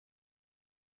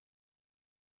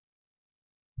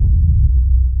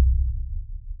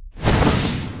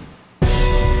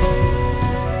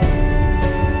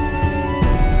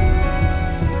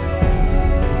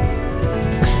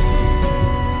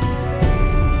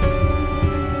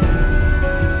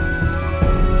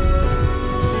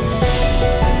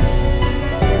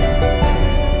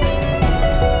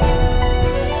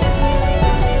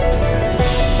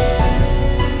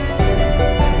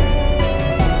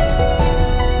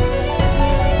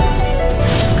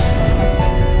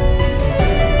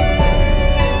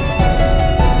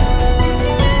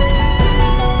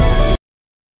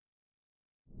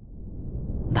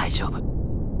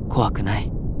怖くな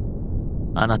い。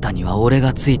あなたには俺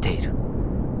がついている。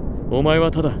お前は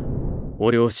ただ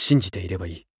俺を信じていれば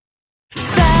いい。さ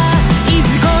あいず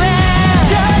こへ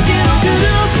だけの苦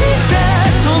しくて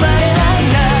止まれない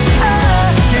な。あ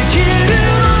あできる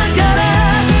のだから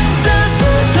さっそ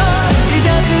とい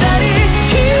たずらに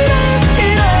綺麗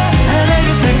な花が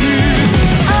咲く。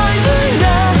愛無な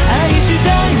愛し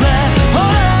たいわ。ほ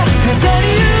ら風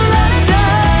に揺られた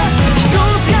人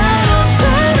さの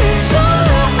旅路。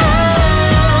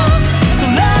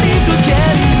空に溶け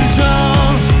る無情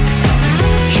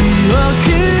記憶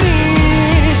に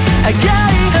明か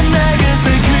りがない